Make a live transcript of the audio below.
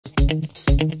Hey,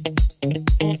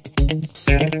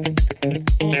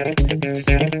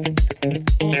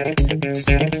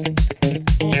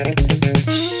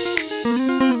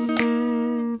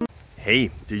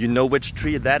 do you know which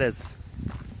tree that is?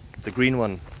 The green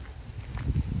one.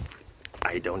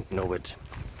 I don't know it,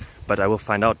 but I will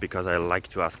find out because I like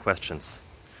to ask questions.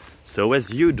 So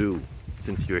as you do,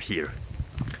 since you're here.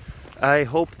 I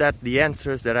hope that the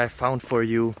answers that I found for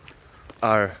you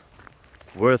are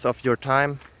worth of your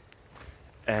time,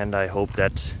 and I hope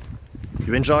that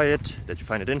you enjoy it, that you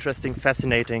find it interesting,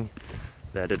 fascinating,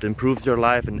 that it improves your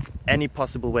life in any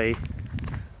possible way,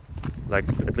 like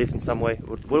at least in some way,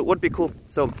 would be cool.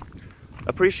 So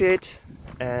appreciate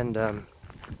and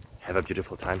have a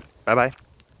beautiful time. Bye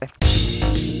bye.